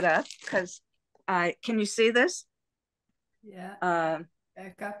going to put up because can you see this? Yeah.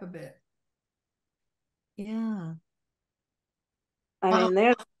 Back up a bit. Yeah. I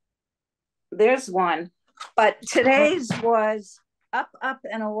mean, there's one, but today's was up,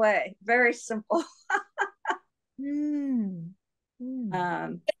 and away. Very simple.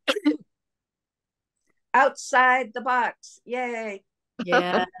 Outside the box. Yay.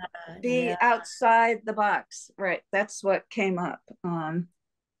 Yeah. Be outside the box. Right. That's what came up.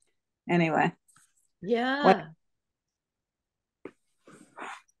 Anyway. Yeah.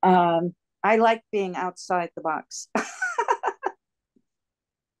 I like being outside the box.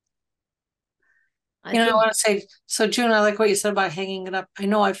 I want to say, so June, I like what you said about hanging it up. I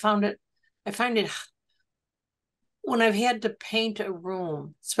know I find it when I've had to paint a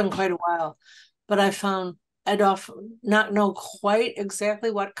room, it's been quite a while, but I found I'd often not know quite exactly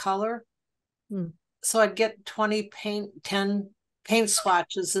what color. So I'd get 10 paint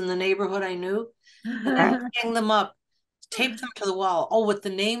swatches in the neighborhood I knew, and I'd hang them up, tape them to the wall. Oh, with the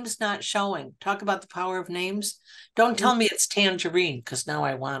names not showing. Talk about the power of names. Don't tell me it's tangerine, because now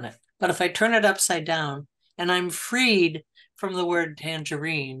I want it. But if I turn it upside down and I'm freed from the word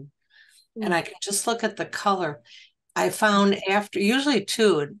tangerine, and I can just look at the color, I found after, usually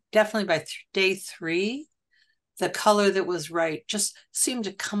 2, definitely by day 3, the color that was right just seemed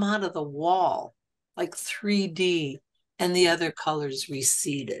to come out of the wall like 3D, and the other colors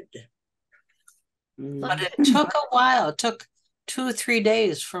receded. But it took a while. It took 2 or 3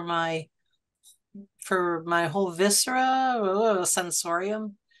 days for my whole viscera,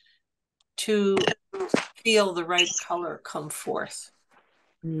 sensorium, to feel the right color come forth.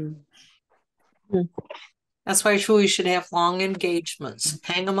 That's why we should have long engagements.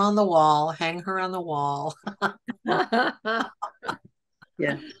 Hang them on the wall, hang her on the wall.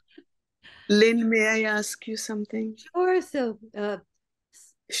 Yeah. Lynn, may I ask you something? Sure. So,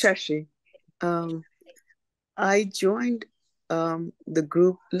 Shashi, I joined the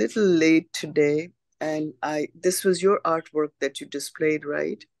group a little late today, and this was your artwork that you displayed,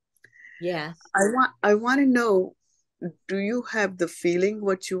 right? yes. I want to know, do you have the feeling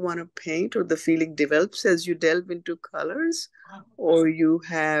what you want to paint, or the feeling develops as you delve into colors, or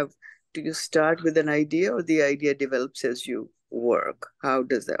do you start with an idea, or the idea develops as you work? How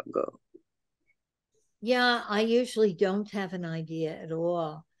does that go? Yeah, I usually don't have an idea at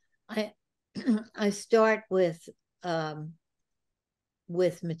all. I start with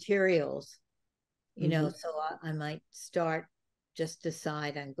materials, you know, so I might just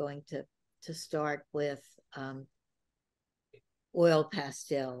decide I'm going to start with oil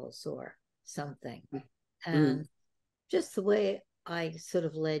pastels or something. And just the way I sort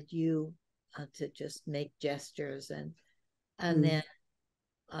of led you to just make gestures and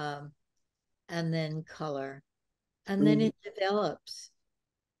then color, and then it develops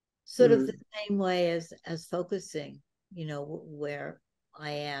sort of the same way as focusing, you know, where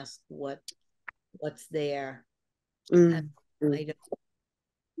I ask what's there. And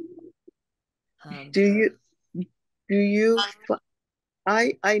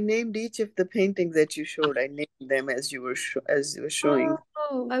I named each of the paintings that you showed. I named them as you were showing.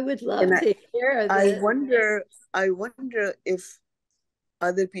 Oh, I would love to hear I this. wonder if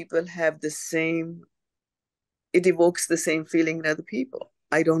other people have the same. It evokes the same feeling in other people.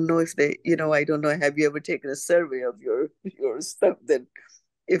 I don't know if they, I don't know. Have you ever taken a survey of your stuff? That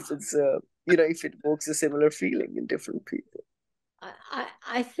if it's, if it evokes a similar feeling in different people.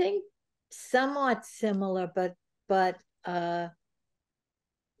 I think somewhat similar, but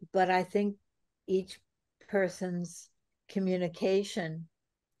I think each person's communication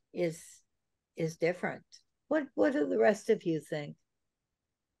is different. What do the rest of you think?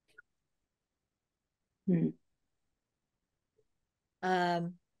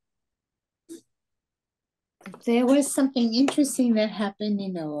 There was something interesting that happened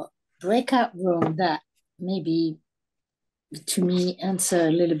in a breakout room that maybe, to me, answer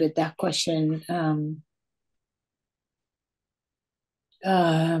a little bit that question. I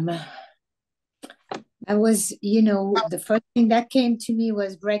was, the first thing that came to me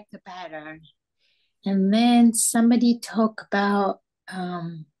was break the pattern. And then somebody talked about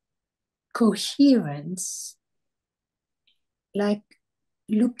coherence, like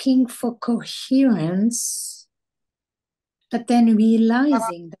looking for coherence, but then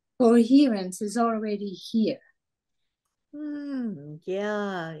realizing that coherence is already here.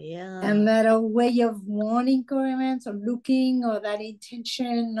 Yeah. And that a way of wanting coherence or looking, or that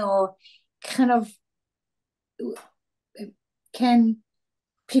intention, or kind of can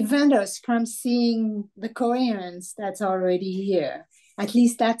prevent us from seeing the coherence that's already here. At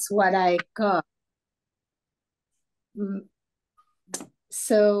least that's what I got.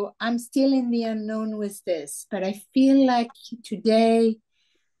 So I'm still in the unknown with this, but I feel like today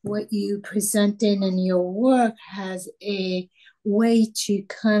what you presented in your work has a way to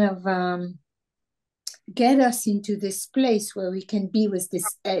kind of get us into this place where we can be with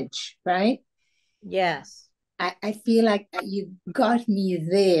this edge, right? Yes. I feel like you got me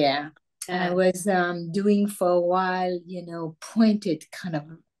there. I was doing for a while, pointed kind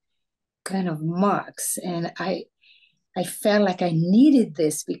of marks, and I felt like I needed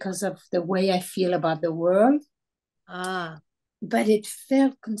this because of the way I feel about the world. But it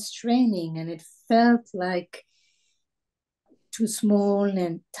felt constraining, and it felt like too small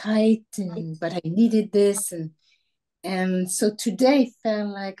and tight, but I needed this, and so today felt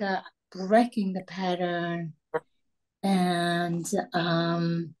like breaking the pattern, and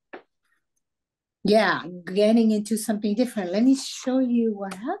getting into something different. Let me show you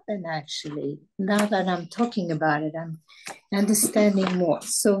what happened actually. Now that I'm talking about it, I'm understanding more.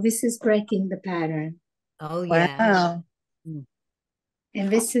 So this is breaking the pattern. Oh, yeah. Wow. And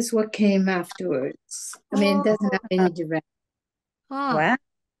this is what came afterwards. I mean, it doesn't have any direct. Wow.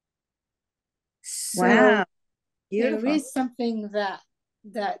 So wow. there Beautiful. is something that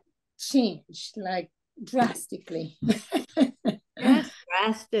changed, like drastically. Yes,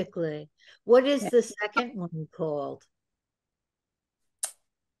 drastically. What is the second one called?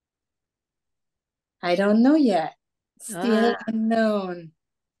 I don't know yet. Still unknown.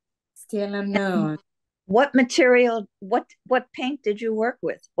 Still unknown. What material, what paint did you work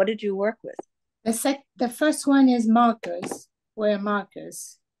with? What did you work with? The first one is markers, were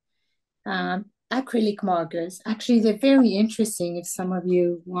markers. Acrylic markers. Actually, they're very interesting if some of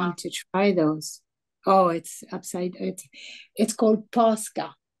you want to try those. Oh, it's upside, it's called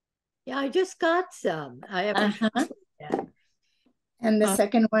Posca. Yeah, I just got some. I haven't tried it yet. And the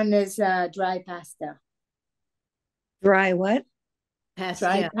second one is dry pastel. Dry what? Pastel.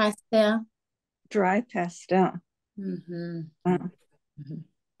 Dry pastel. Dry pastel.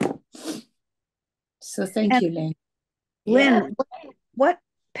 So thank you, Lynn. Lynn, what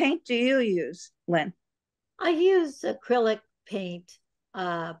paint do you use, Lynn? I use acrylic paint,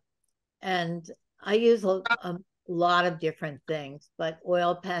 and I use a lot of different things, but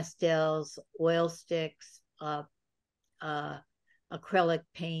oil pastels, oil sticks, acrylic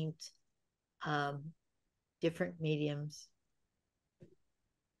paint, different mediums.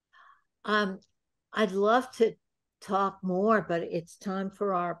 I'd love to talk more, but it's time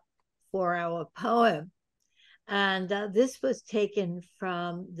for our 4-hour poem. And this was taken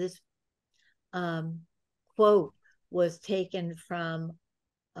from this quote was taken from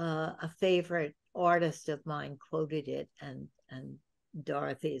a favorite artist of mine quoted it, and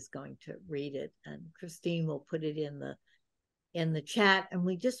Dorothy is going to read it, and Christine will put it in the chat. And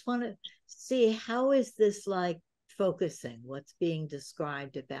we just want to see, how is this like focusing what's being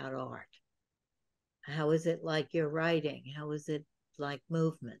described about art? How is it like your writing? How is it like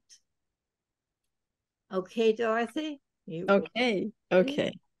movement? Okay, Dorothy? Okay.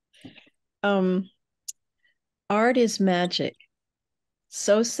 Art is magic.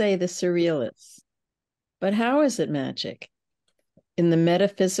 So say the surrealists. But how is it magic? In the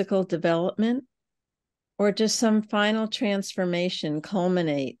metaphysical development? Or does some final transformation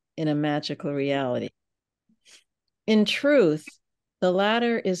culminate in a magical reality? In truth, the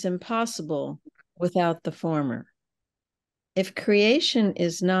latter is impossible without the former. If creation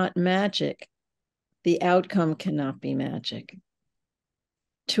is not magic, the outcome cannot be magic.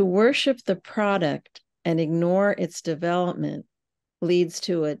 To worship the product and ignore its development leads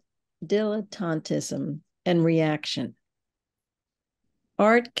to a dilettantism and reaction.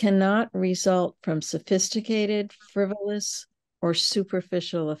 Art cannot result from sophisticated, frivolous, or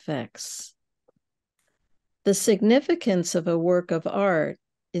superficial effects. The significance of a work of art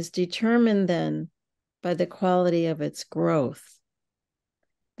is determined then by the quality of its growth.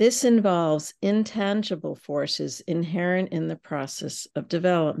 This involves intangible forces inherent in the process of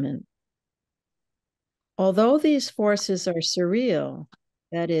development. Although these forces are surreal,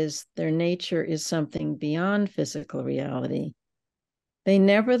 that is, their nature is something beyond physical reality, they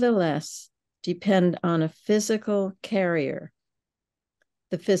nevertheless depend on a physical carrier.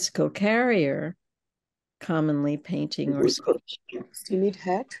 The physical carrier, commonly painting or sculpture, Do you need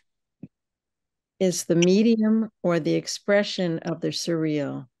hat? is the medium or the expression of the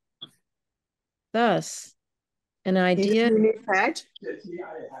surreal. Thus, an idea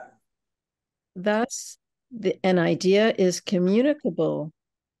is communicable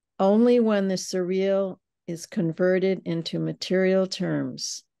only when the surreal is converted into material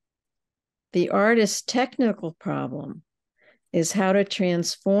terms. The artist's technical problem is how to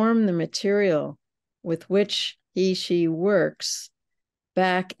transform the material with which she works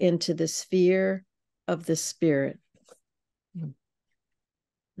back into the sphere of the spirit.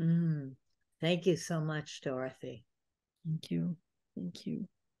 Thank you so much, Dorothy. Thank you.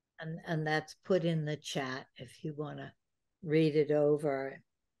 And that's put in the chat if you want to read it over,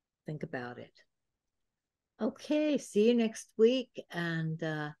 think about it. Okay, see you next week. And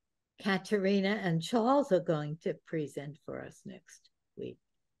Katerina and Charles are going to present for us next week.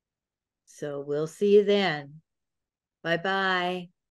 So we'll see you then. Bye-bye.